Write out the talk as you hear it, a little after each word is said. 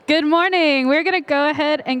Good morning. We're going to go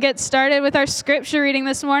ahead and get started with our scripture reading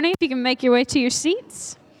this morning. If you can make your way to your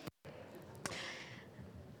seats.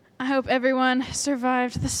 I hope everyone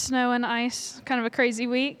survived the snow and ice. Kind of a crazy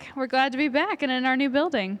week. We're glad to be back and in our new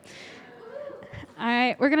building. All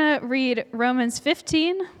right, we're going to read Romans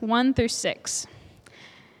 15, 1 through 6.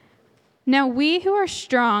 Now we who are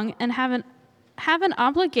strong and have an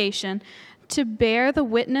obligation to bear the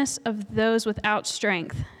witness of those without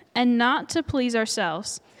strength, and not to please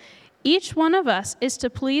ourselves. Each one of us is to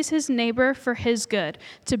please his neighbor for his good,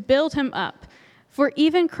 to build him up. For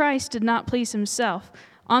even Christ did not please himself.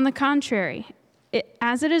 On the contrary,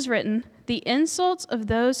 as it is written, the insults of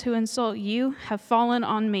those who insult you have fallen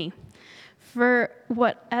on me. For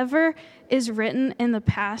whatever is written in the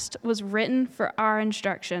past was written for our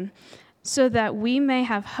instruction, so that we may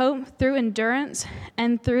have hope through endurance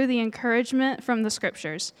and through the encouragement from the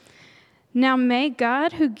Scriptures. Now may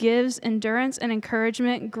God, who gives endurance and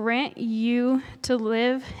encouragement, grant you to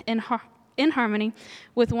live in harmony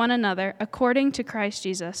with one another according to Christ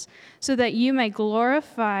Jesus, so that you may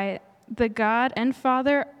glorify the God and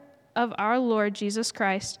Father of our Lord Jesus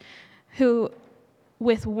Christ, who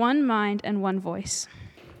with one mind and one voice.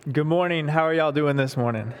 Good morning. How are y'all doing this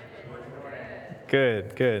morning?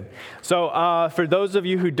 Good. So for those of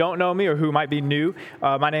you who don't know me or who might be new,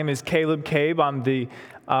 my name is Caleb Cabe. I'm the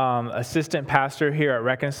assistant pastor here at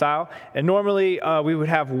Reconcile. And normally we would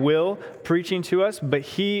have Will preaching to us, but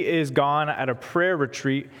he is gone at a prayer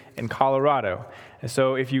retreat in Colorado. And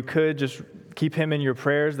so if you could just keep him in your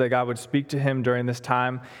prayers, that God would speak to him during this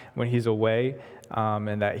time when he's away,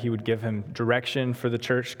 and that he would give him direction for the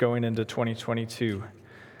church going into 2022.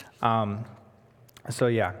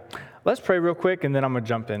 Let's pray real quick, and then I'm going to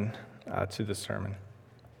jump in to the sermon.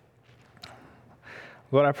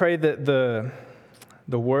 Lord, I pray that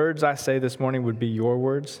the words I say this morning would be your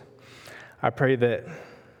words. I pray that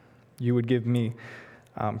you would give me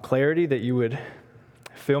clarity, that you would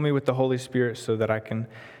fill me with the Holy Spirit so that I can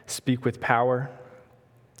speak with power.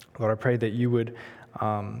 Lord, I pray that you would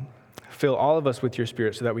fill all of us with your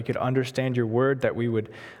Spirit so that we could understand your word, that we would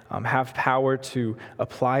have power to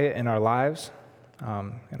apply it in our lives.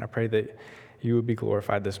 And I pray that you would be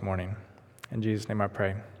glorified this morning. In Jesus' name I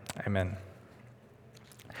pray. Amen.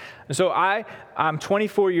 And so I'm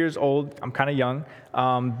 24 years old. I'm kind of young.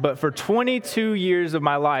 But for 22 years of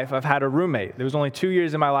my life, I've had a roommate. There was only 2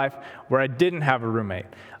 years in my life where I didn't have a roommate.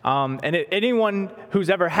 Anyone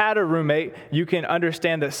who's ever had a roommate, you can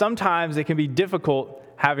understand that sometimes it can be difficult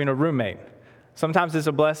having a roommate. Sometimes it's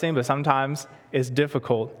a blessing, but sometimes it's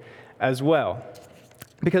difficult as well.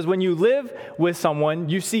 Because when you live with someone,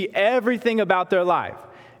 you see everything about their life.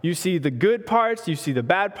 You see the good parts, you see the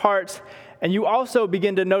bad parts, and you also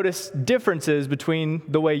begin to notice differences between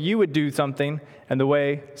the way you would do something and the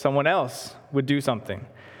way someone else would do something.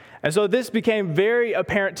 And so this became very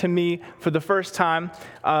apparent to me for the first time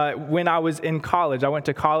when I was in college. I went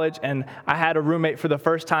to college and I had a roommate for the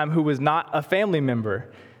first time who was not a family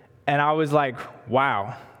member. And I was like,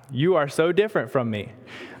 wow, you are so different from me.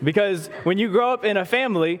 Because when you grow up in a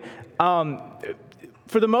family,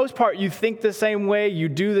 for the most part, you think the same way, you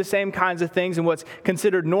do the same kinds of things, and what's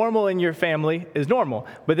considered normal in your family is normal.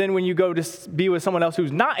 But then when you go to be with someone else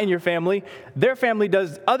who's not in your family, their family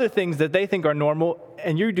does other things that they think are normal,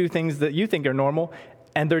 and you do things that you think are normal,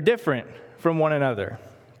 and they're different from one another.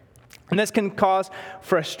 And this can cause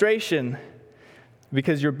frustration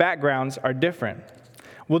because your backgrounds are different.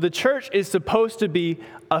 Well, the church is supposed to be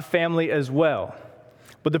a family as well.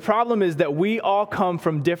 But the problem is that we all come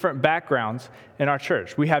from different backgrounds in our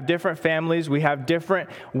church. We have different families. We have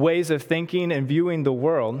different ways of thinking and viewing the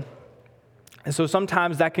world. And so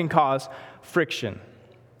sometimes that can cause friction.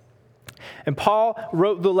 And Paul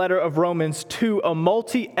wrote the letter of Romans to a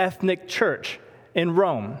multi-ethnic church in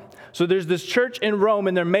Rome. So there's this church in Rome,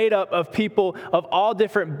 and they're made up of people of all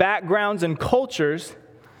different backgrounds and cultures.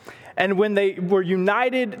 And when they were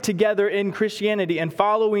united together in Christianity and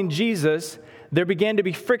following Jesus, there began to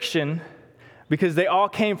be friction because they all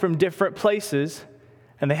came from different places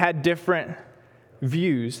and they had different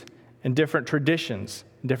views and different traditions,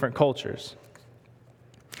 different cultures.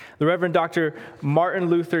 The Reverend Dr. Martin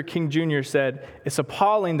Luther King Jr. said, "It's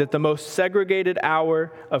appalling that the most segregated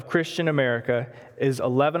hour of Christian America is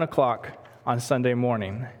 11 o'clock on Sunday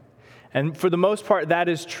morning." And for the most part, that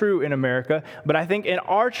is true in America. But I think in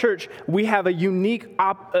our church, we have a unique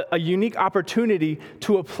opportunity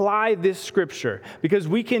to apply this scripture because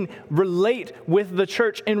we can relate with the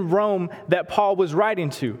church in Rome that Paul was writing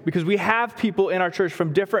to, because we have people in our church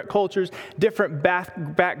from different cultures, different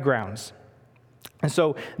backgrounds. And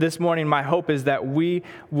so this morning, my hope is that we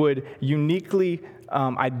would uniquely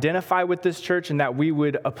identify with this church and that we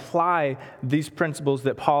would apply these principles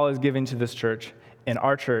that Paul is giving to this church in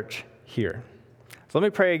our church here. So let me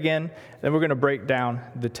pray again, then we're going to break down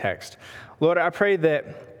the text. Lord, I pray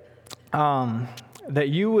that that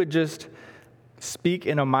you would just speak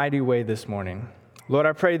in a mighty way this morning. Lord,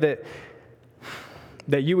 I pray that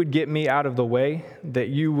you would get me out of the way, that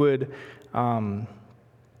you would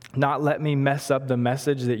not let me mess up the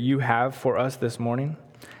message that you have for us this morning.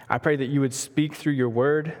 I pray that you would speak through your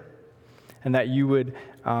word and that you would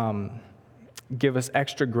give us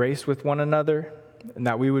extra grace with one another and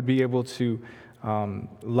that we would be able to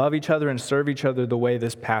love each other and serve each other the way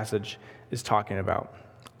this passage is talking about.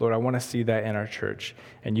 Lord, I want to see that in our church,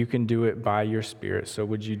 and you can do it by your Spirit. So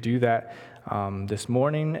would you do that this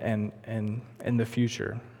morning and in the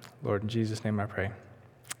future? Lord, in Jesus' name I pray.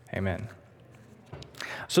 Amen.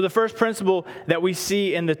 So the first principle that we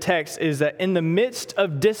see in the text is that in the midst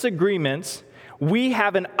of disagreements, we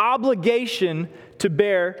have an obligation to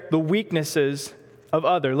bear the weaknesses of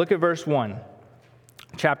others. Look at verse 1,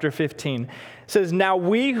 chapter 15. It says, "Now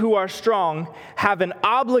we who are strong have an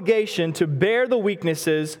obligation to bear the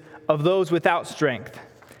weaknesses of those without strength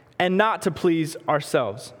and not to please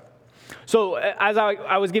ourselves." So as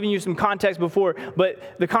I was giving you some context before, but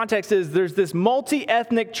the context is there's this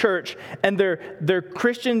multi-ethnic church and they're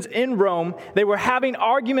Christians in Rome. They were having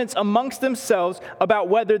arguments amongst themselves about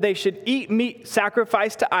whether they should eat meat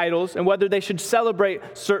sacrificed to idols and whether they should celebrate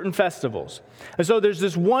certain festivals. And so there's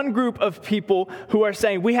this one group of people who are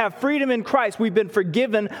saying, we have freedom in Christ. We've been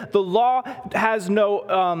forgiven. The law has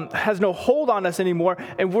no hold on us anymore,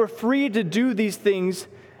 and we're free to do these things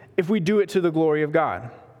if we do it to the glory of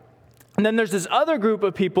God. And then there's this other group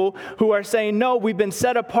of people who are saying, no, we've been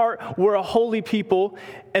set apart, we're a holy people,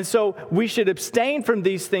 and so we should abstain from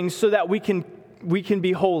these things so that we can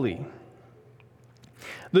be holy.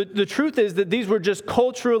 The truth is that these were just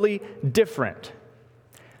culturally different.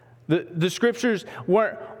 The scriptures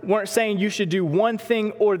weren't saying you should do one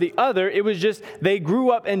thing or the other. It was just they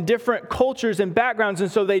grew up in different cultures and backgrounds,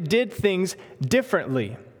 and so they did things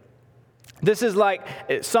differently. This is like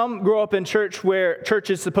some grow up in church where church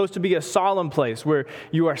is supposed to be a solemn place where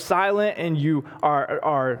you are silent and you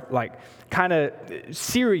are like kind of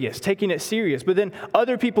serious, taking it serious. But then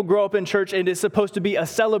other people grow up in church and it's supposed to be a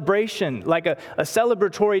celebration, like a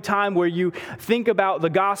celebratory time where you think about the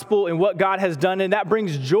gospel and what God has done, and that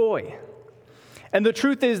brings joy. And the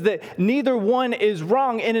truth is that neither one is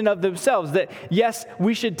wrong in and of themselves. That yes,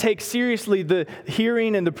 we should take seriously the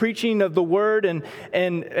hearing and the preaching of the word and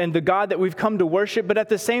the God that we've come to worship. But at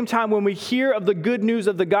the same time, when we hear of the good news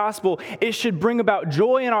of the gospel, it should bring about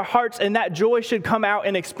joy in our hearts, and that joy should come out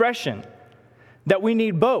in expression. That we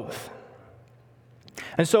need both.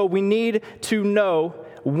 And so we need to know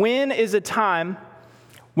when is a time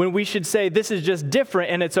when we should say this is just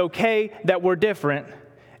different and it's okay that we're different.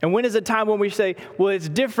 And when is a time when we say, well, it's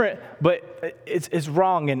different, but it's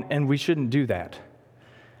wrong and we shouldn't do that?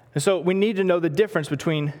 And so we need to know the difference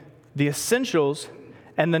between the essentials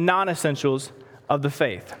and the non-essentials of the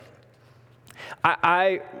faith.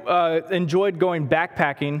 I enjoyed going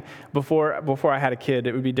backpacking before I had a kid.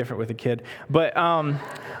 It would be different with a kid. But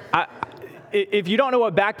if you don't know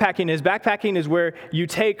what backpacking is where you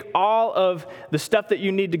take all of the stuff that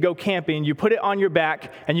you need to go camping, you put it on your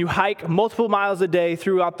back, and you hike multiple miles a day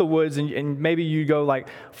throughout the woods, and maybe you go like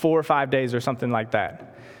 4 or 5 days or something like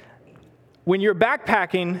that. When you're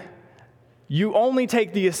backpacking, you only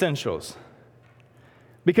take the essentials.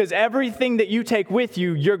 Because everything that you take with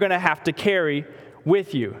you, you're going to have to carry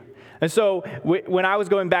with you. And so when I was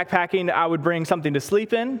going backpacking, I would bring something to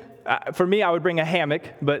sleep in. For me, I would bring a hammock,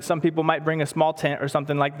 but some people might bring a small tent or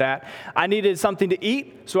something like that. I needed something to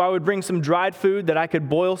eat, so I would bring some dried food that I could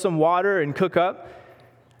boil some water and cook up.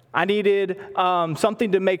 I needed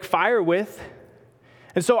something to make fire with.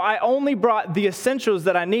 And so I only brought the essentials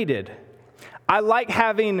that I needed. I like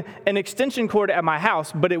having an extension cord at my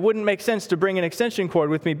house, but it wouldn't make sense to bring an extension cord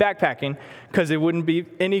with me backpacking because it wouldn't be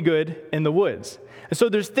any good in the woods. And so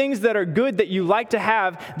there's things that are good that you like to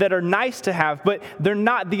have, that are nice to have, but they're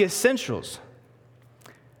not the essentials.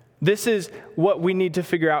 This is what we need to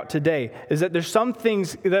figure out today, is that there's some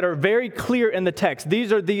things that are very clear in the text.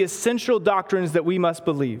 These are the essential doctrines that we must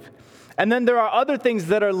believe. And then there are other things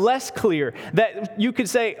that are less clear that you could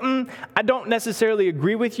say, I don't necessarily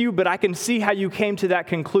agree with you, but I can see how you came to that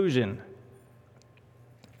conclusion.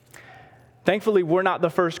 Thankfully, we're not the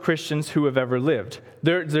first Christians who have ever lived.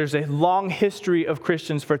 There's a long history of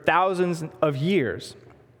Christians for thousands of years.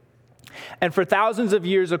 And for thousands of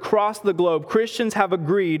years across the globe, Christians have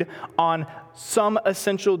agreed on some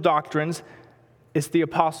essential doctrines. It's the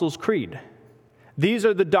Apostles' Creed. These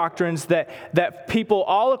are the doctrines that people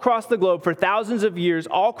all across the globe for thousands of years,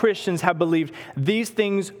 all Christians have believed these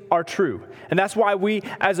things are true. And that's why we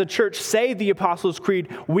as a church say the Apostles'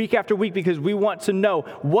 Creed week after week, because we want to know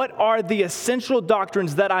what are the essential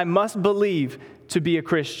doctrines that I must believe to be a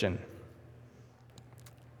Christian.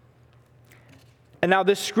 And now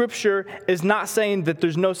this scripture is not saying that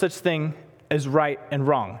there's no such thing as right and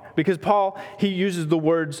wrong. Because Paul, he uses the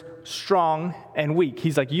words strong and weak.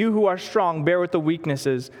 He's like, you who are strong, bear with the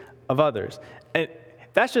weaknesses of others. And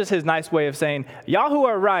that's just his nice way of saying, y'all who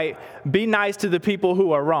are right, be nice to the people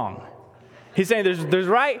who are wrong. He's saying there's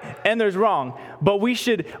right and there's wrong, but we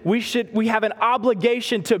have an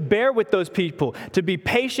obligation to bear with those people, to be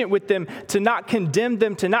patient with them, to not condemn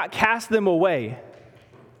them, to not cast them away.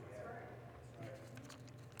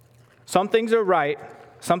 Some things are right,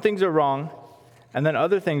 some things are wrong, and then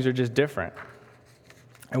other things are just different.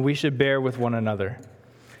 And we should bear with one another.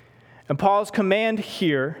 And Paul's command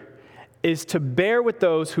here is to bear with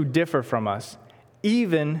those who differ from us,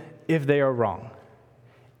 even if they are wrong.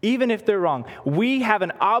 Even if they're wrong. We have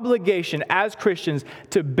an obligation as Christians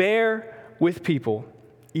to bear with people,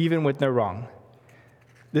 even when they're wrong.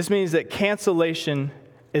 This means that cancellation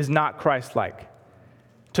is not Christ-like.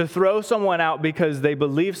 To throw someone out because they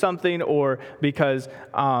believe something or because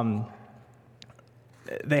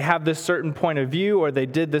they have this certain point of view or they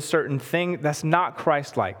did this certain thing, that's not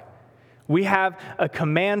Christ-like. We have a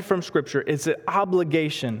command from Scripture. It's an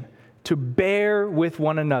obligation to bear with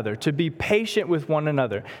one another, to be patient with one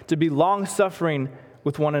another, to be long-suffering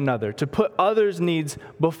with one another, to put others' needs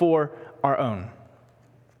before our own.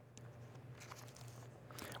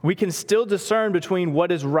 We can still discern between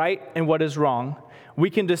what is right and what is wrong. We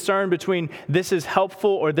can discern between this is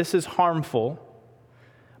helpful or this is harmful,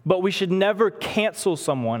 but we should never cancel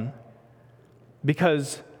someone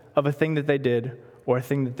because of a thing that they did or a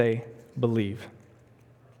thing that they believe.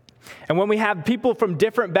 And when we have people from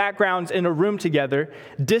different backgrounds in a room together,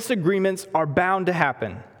 disagreements are bound to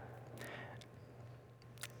happen.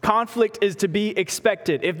 Conflict is to be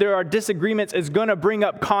expected. If there are disagreements, it's going to bring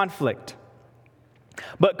up conflict.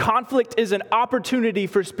 But conflict is an opportunity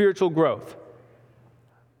for spiritual growth.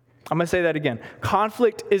 I'm going to say that again.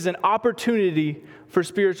 Conflict is an opportunity for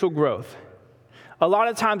spiritual growth. A lot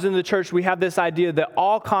of times in the church, we have this idea that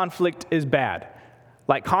all conflict is bad.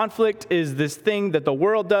 Like conflict is this thing that the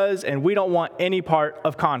world does, and we don't want any part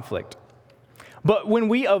of conflict. But when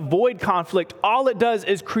we avoid conflict, all it does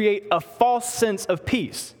is create a false sense of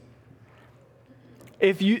peace.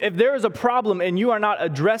 If there is a problem and you are not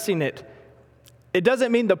addressing it, it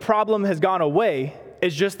doesn't mean the problem has gone away.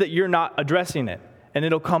 It's just that you're not addressing it, and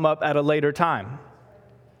it'll come up at a later time.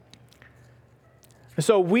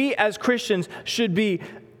 So we as Christians should be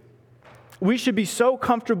so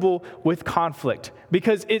comfortable with conflict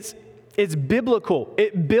because it's biblical.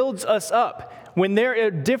 It builds us up. When there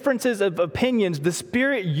are differences of opinions, the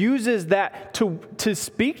Spirit uses that to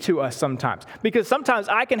speak to us sometimes. Because sometimes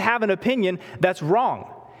I can have an opinion that's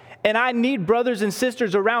wrong. And I need brothers and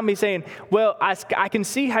sisters around me saying, well, I can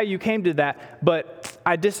see how you came to that, but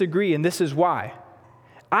I disagree, and this is why.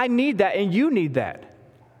 I need that, and you need that.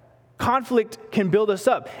 Conflict can build us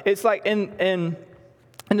up. It's like in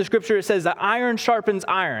the scripture, it says that iron sharpens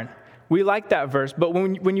iron. We like that verse, but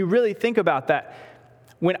when you really think about that,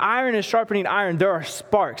 when iron is sharpening iron, there are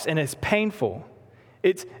sparks, and it's painful.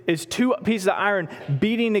 It's two pieces of iron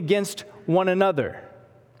beating against one another.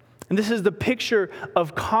 And this is the picture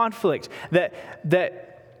of conflict, that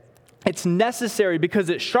it's necessary because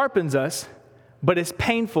it sharpens us, but it's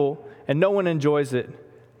painful, and no one enjoys it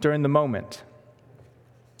during the moment.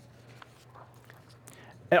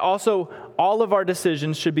 And also, all of our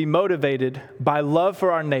decisions should be motivated by love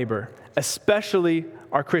for our neighbor, especially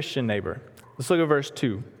our Christian neighbor. Let's look at verse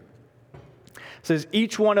 2. It says,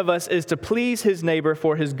 each one of us is to please his neighbor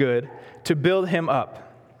for his good, to build him up.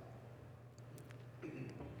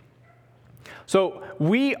 So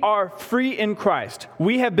we are free in Christ.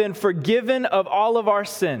 We have been forgiven of all of our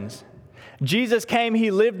sins. Jesus came, he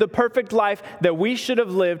lived the perfect life that we should have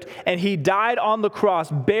lived, and he died on the cross,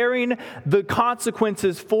 bearing the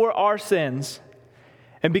consequences for our sins.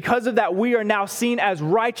 And because of that, we are now seen as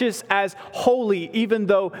righteous, as holy, even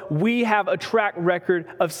though we have a track record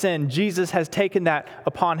of sin. Jesus has taken that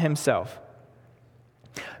upon himself.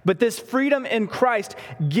 But this freedom in Christ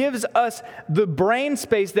gives us the brain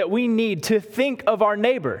space that we need to think of our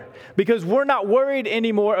neighbor. Because we're not worried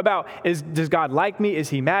anymore about, does God like me? Is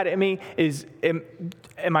he mad at me?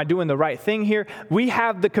 Am I doing the right thing here? We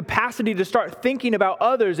have the capacity to start thinking about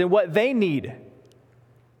others and what they need.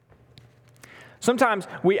 Sometimes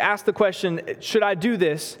we ask the question, should I do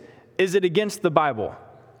this? Is it against the Bible?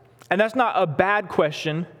 And that's not a bad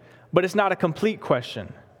question, but it's not a complete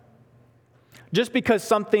question. Just because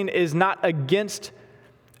something is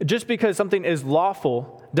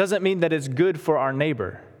lawful doesn't mean that it's good for our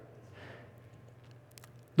neighbor.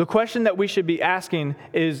 The question that we should be asking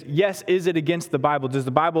is, yes, is it against the Bible? Does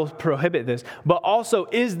the Bible prohibit this? But also,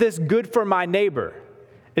 is this good for my neighbor?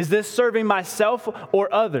 Is this serving myself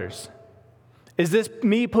or others? Is this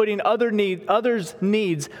me putting others'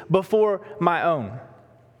 needs before my own?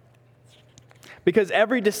 Because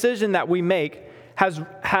every decision that we make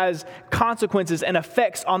has consequences and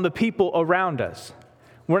effects on the people around us.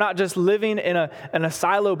 We're not just living in a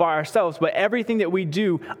silo by ourselves, but everything that we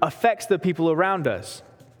do affects the people around us.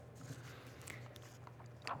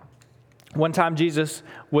 One time Jesus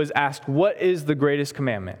was asked, what is the greatest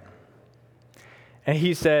commandment? And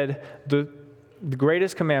he said, the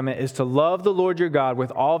greatest commandment is to love the Lord your God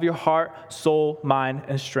with all of your heart, soul, mind,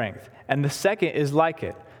 and strength. And the second is like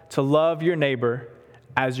it, to love your neighbor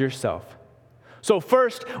as yourself. So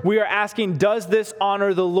first, we are asking, does this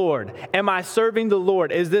honor the Lord? Am I serving the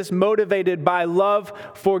Lord? Is this motivated by love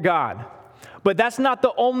for God? But that's not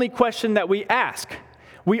the only question that we ask.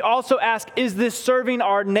 We also ask, is this serving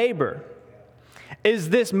our neighbor? Is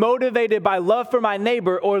this motivated by love for my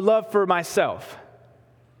neighbor or love for myself?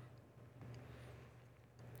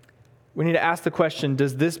 We need to ask the question,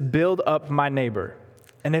 does this build up my neighbor?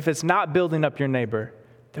 And if it's not building up your neighbor,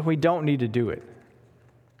 then we don't need to do it.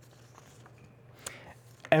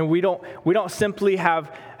 And we don't simply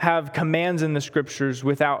have commands in the scriptures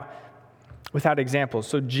without examples.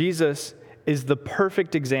 So Jesus is the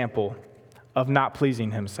perfect example of not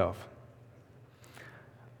pleasing himself.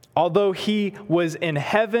 Although he was in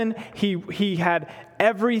heaven, he had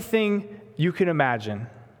everything you can imagine.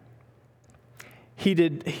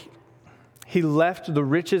 He left the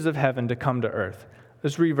riches of heaven to come to earth.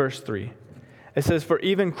 Let's read verse 3. It says, "For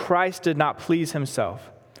even Christ did not please himself.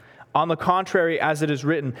 On the contrary, as it is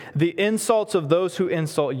written, the insults of those who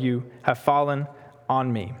insult you have fallen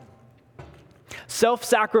on me."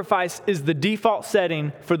 Self-sacrifice is the default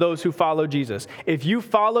setting for those who follow Jesus. If you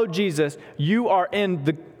follow Jesus, you are in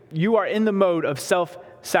the mode of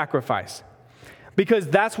self-sacrifice. Because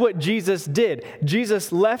that's what Jesus did.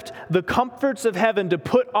 Jesus left the comforts of heaven to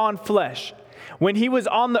put on flesh. When he was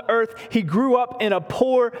on the earth, he grew up in a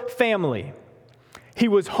poor family. He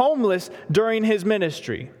was homeless during his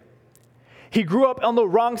ministry. He grew up on the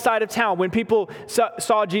wrong side of town. When people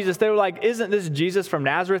saw Jesus, they were like, isn't this Jesus from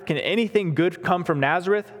Nazareth? Can anything good come from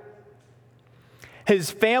Nazareth?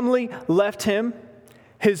 His family left him.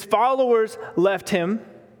 His followers left him.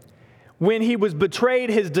 When he was betrayed,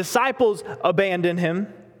 his disciples abandoned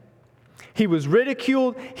him. He was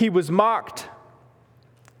ridiculed. He was mocked.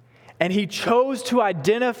 And he chose to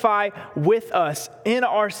identify with us in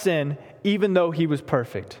our sin, even though he was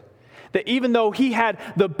perfect. That even though he had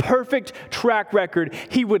the perfect track record,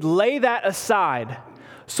 he would lay that aside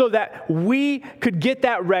so that we could get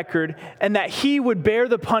that record and that he would bear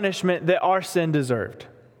the punishment that our sin deserved.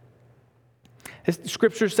 His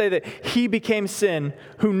scriptures say that he became sin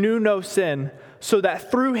who knew no sin, so that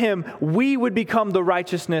through him we would become the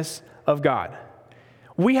righteousness of God.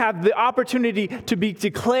 We have the opportunity to be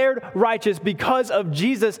declared righteous because of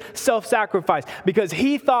Jesus' self-sacrifice, because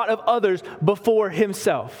he thought of others before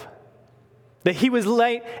himself. That he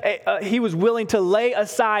was willing to lay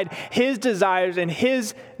aside his desires and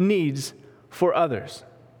his needs for others.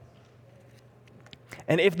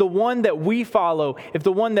 And if the one that we follow, if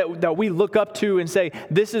the one that we look up to and say,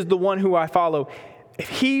 this is the one who I follow,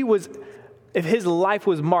 if his life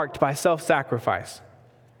was marked by self-sacrifice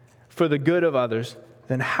for the good of others,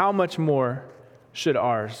 then how much more should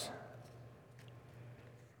ours?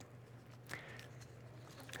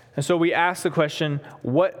 And so we ask the question,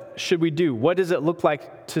 what should we do? What does it look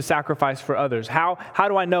like to sacrifice for others? How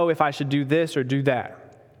do I know if I should do this or do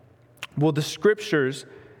that? Well, the scriptures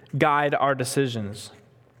guide our decisions.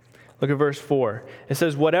 Look at verse 4. It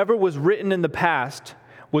says, whatever was written in the past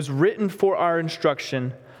was written for our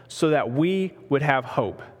instruction so that we would have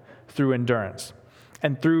hope through endurance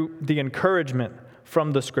and through the encouragement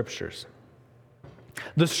from the scriptures.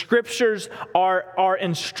 The scriptures are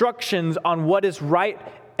instructions on what is right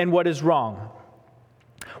and what is wrong.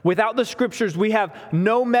 Without the scriptures, we have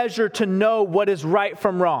no measure to know what is right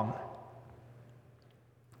from wrong.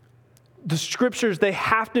 The scriptures, they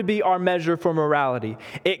have to be our measure for morality.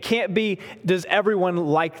 It can't be, does everyone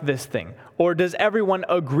like this thing? Or does everyone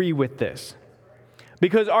agree with this?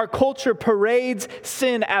 Because our culture parades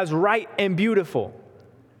sin as right and beautiful.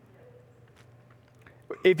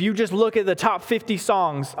 If you just look at the top 50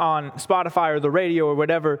 songs on Spotify or the radio or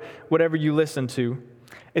whatever you listen to,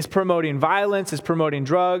 It's promoting violence. It's promoting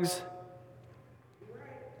drugs.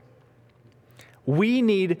 We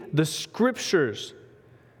need the Scriptures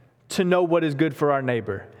to know what is good for our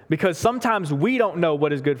neighbor. Because sometimes we don't know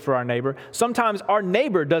what is good for our neighbor. Sometimes our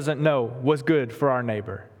neighbor doesn't know what's good for our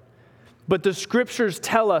neighbor. But the Scriptures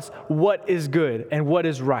tell us what is good and what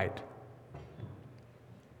is right.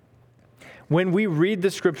 When we read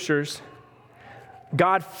the Scriptures,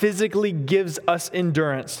 God physically gives us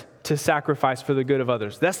endurance to sacrifice for the good of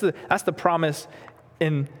others. That's the promise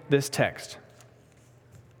in this text.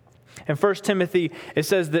 In 1 Timothy, it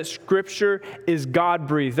says that Scripture is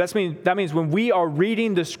God-breathed. That means when we are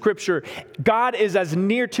reading the Scripture, God is as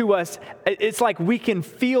near to us. It's like we can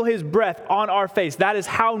feel His breath on our face. That is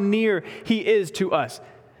how near He is to us.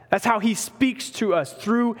 That's how He speaks to us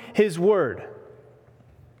through His Word.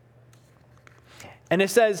 And it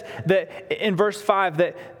says that in verse 5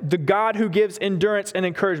 that the God who gives endurance and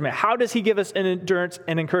encouragement. How does He give us an endurance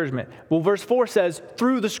and encouragement? Well, verse 4 says,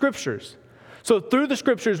 through the Scriptures. So through the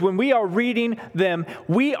Scriptures, when we are reading them,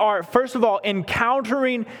 we are, first of all,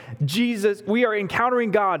 encountering Jesus. We are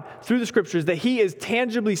encountering God through the Scriptures, that He is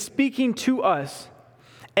tangibly speaking to us.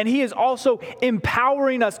 And He is also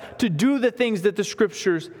empowering us to do the things that the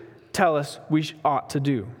Scriptures tell us we ought to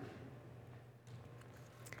do.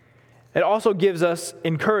 It also gives us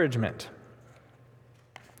encouragement.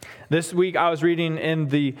 This week I was reading in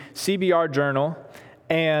the CBR Journal,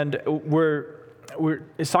 and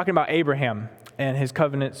it's talking about Abraham and his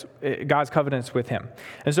covenants, God's covenants with him.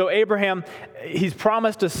 And so Abraham, he's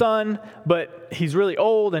promised a son, but he's really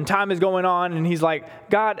old and time is going on. And he's like,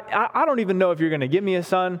 God, I don't even know if you're going to give me a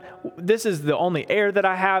son. This is the only heir that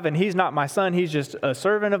I have, and he's not my son. He's just a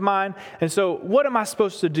servant of mine. And so what am I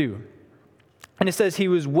supposed to do? And it says he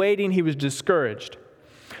was waiting, he was discouraged.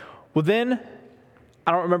 Well then,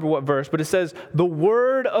 I don't remember what verse, but it says, the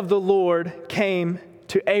word of the Lord came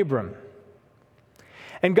to Abram.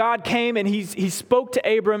 And God came and he spoke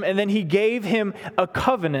to Abram, and then He gave him a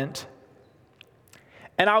covenant.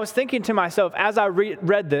 And I was thinking to myself, as I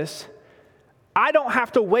read this, I don't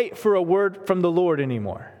have to wait for a word from the Lord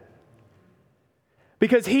anymore.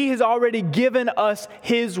 Because He has already given us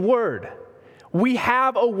His word. We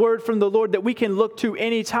have a word from the Lord that we can look to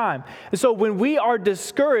anytime. And so when we are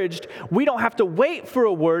discouraged, we don't have to wait for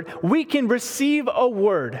a word. We can receive a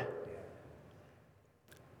word.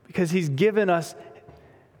 Because He's given us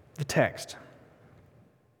the text.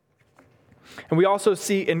 And we also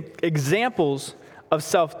see examples of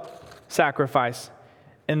self-sacrifice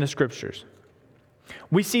in the Scriptures.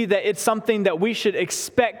 We see that it's something that we should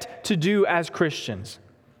expect to do as Christians.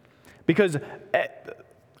 Because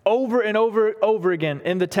over and over again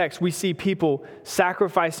in the text, we see people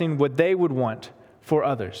sacrificing what they would want for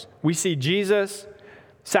others. We see Jesus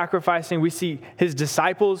sacrificing. We see His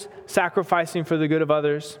disciples sacrificing for the good of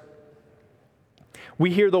others. We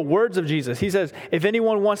hear the words of Jesus. He says, if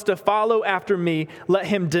anyone wants to follow after me, let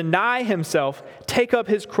him deny himself, take up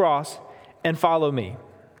his cross, and follow me.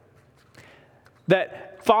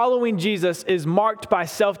 That following Jesus is marked by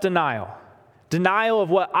self-denial. Denial of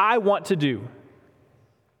what I want to do.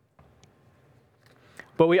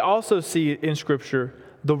 But we also see in Scripture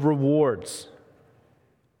the rewards.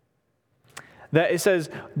 That it says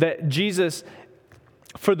that Jesus,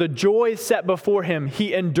 for the joy set before Him,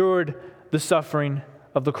 He endured the suffering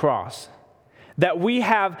of the cross. That we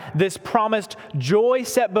have this promised joy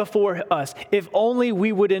set before us if only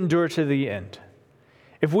we would endure to the end.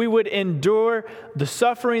 If we would endure the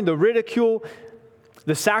suffering, the ridicule,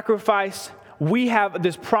 the sacrifice, we have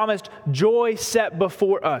this promised joy set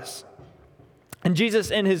before us. And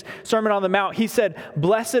Jesus, in His Sermon on the Mount, He said,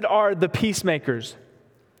 blessed are the peacemakers.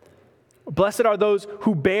 Blessed are those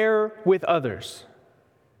who bear with others,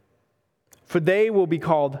 for they will be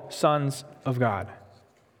called sons of God.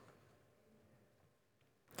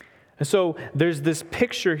 And so there's this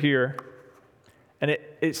picture here, and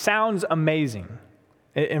it sounds amazing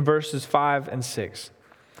in verses 5 and 6.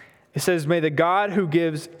 It says, may the God who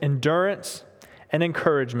gives endurance and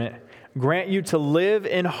encouragement grant you to live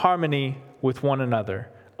in harmony with one another,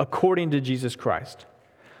 according to Jesus Christ,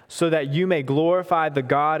 so that you may glorify the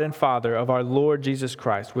God and Father of our Lord Jesus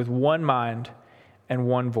Christ with one mind and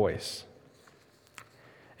one voice.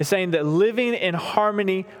 It's saying that living in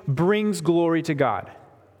harmony brings glory to God.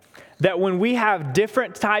 That when we have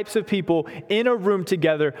different types of people in a room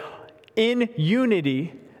together in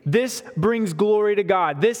unity, this brings glory to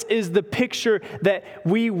God. This is the picture that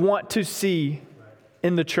we want to see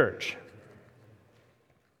in the church.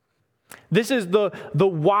 This is the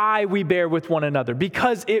why we bear with one another,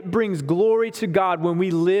 because it brings glory to God when we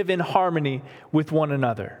live in harmony with one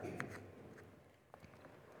another.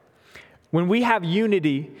 when we have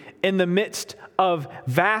unity in the midst of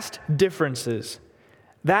vast differences,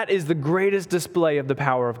 that is the greatest display of the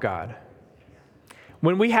power of God.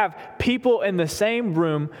 When we have people in the same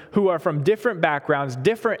room who are from different backgrounds,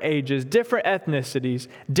 different ages, different ethnicities,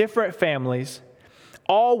 different families,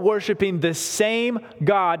 all worshiping the same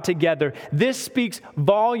God together, this speaks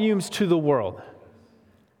volumes to the world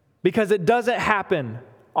because it doesn't happen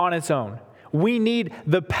on its own. We need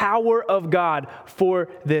the power of God for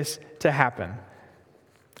this to happen,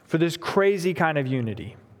 for this crazy kind of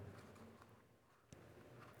unity.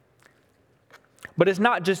 But it's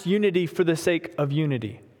not just unity for the sake of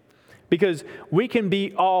unity, because we can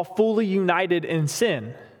be all fully united in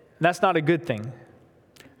sin. That's not a good thing.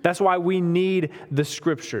 That's why we need the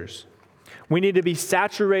Scriptures. We need to be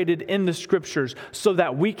saturated in the Scriptures so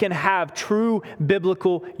that we can have true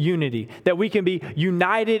biblical unity, that we can be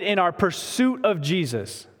united in our pursuit of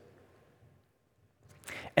Jesus.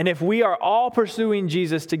 And if we are all pursuing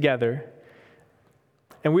Jesus together,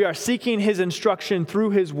 and we are seeking His instruction through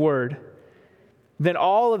His Word, then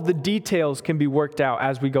all of the details can be worked out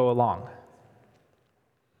as we go along.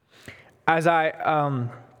 As I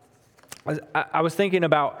was thinking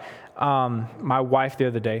about my wife the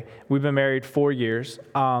other day. We've been married 4 years,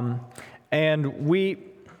 and we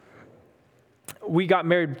got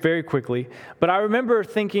married very quickly. But I remember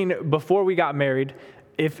thinking before we got married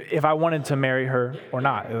if I wanted to marry her or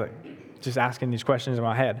not. Just asking these questions in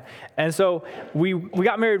my head. And so we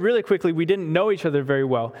got married really quickly. We didn't know each other very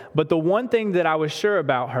well. But the one thing that I was sure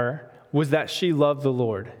about her was that she loved the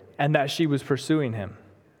Lord and that she was pursuing Him.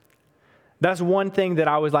 That's one thing that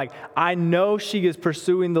I was like, I know she is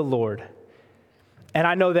pursuing the Lord, and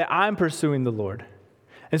I know that I'm pursuing the Lord.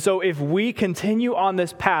 And so if we continue on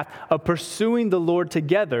this path of pursuing the Lord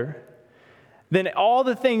together, then all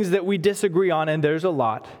the things that we disagree on, and there's a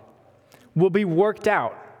lot, will be worked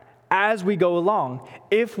out as we go along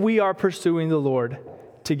if we are pursuing the Lord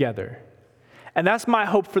together. And that's my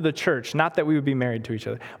hope for the church, not that we would be married to each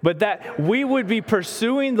other, but that we would be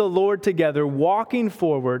pursuing the Lord together, walking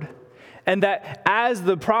forward, and that as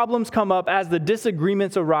the problems come up, as the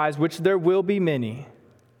disagreements arise, which there will be many,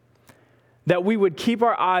 that we would keep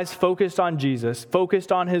our eyes focused on Jesus,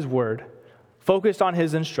 focused on His Word, focused on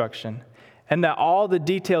His instruction, and that all the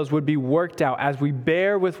details would be worked out as we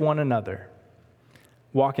bear with one another,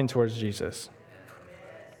 walking towards Jesus.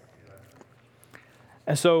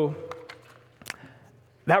 And so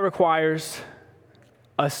that requires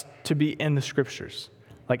us to be in the Scriptures,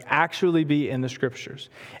 like actually be in the Scriptures.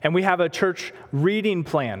 And we have a church reading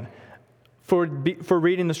plan for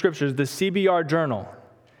reading the Scriptures, the CBR Journal.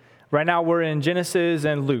 Right now we're in Genesis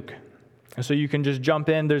and Luke. And so you can just jump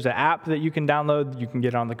in. There's an app that you can download. You can get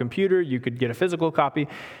it on the computer. You could get a physical copy.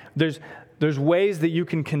 There's ways that you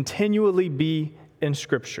can continually be in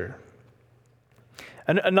Scripture.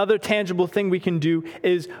 Another tangible thing we can do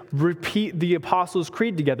is repeat the Apostles'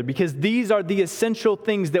 Creed together, because these are the essential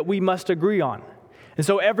things that we must agree on. And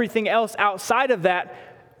so everything else outside of that,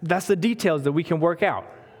 that's the details that we can work out.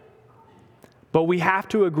 But we have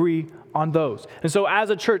to agree on those. And so as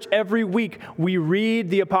a church, every week we read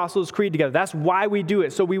the Apostles' Creed together. That's why we do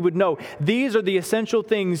it, so we would know these are the essential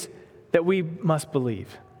things that we must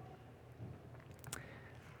believe.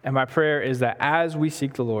 And my prayer is that as we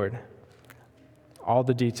seek the Lord, all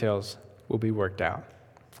the details will be worked out.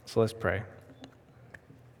 So let's pray.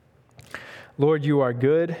 Lord, you are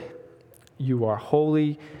good, you are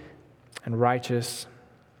holy and righteous,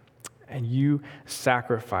 and you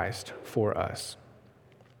sacrificed for us.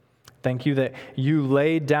 Thank you that you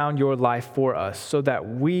laid down your life for us so that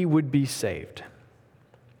we would be saved.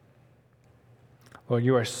 Lord,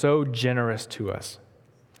 you are so generous to us.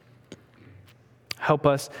 Help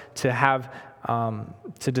us to have,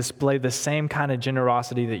 to display the same kind of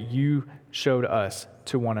generosity that you showed us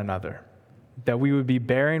to one another. That we would be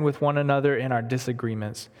bearing with one another in our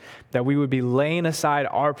disagreements. That we would be laying aside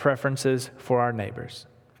our preferences for our neighbors.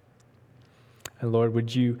 And Lord,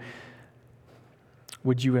 would you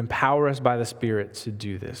empower us by the Spirit to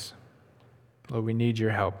do this? Lord, we need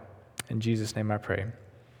your help. In Jesus' name I pray.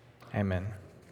 Amen.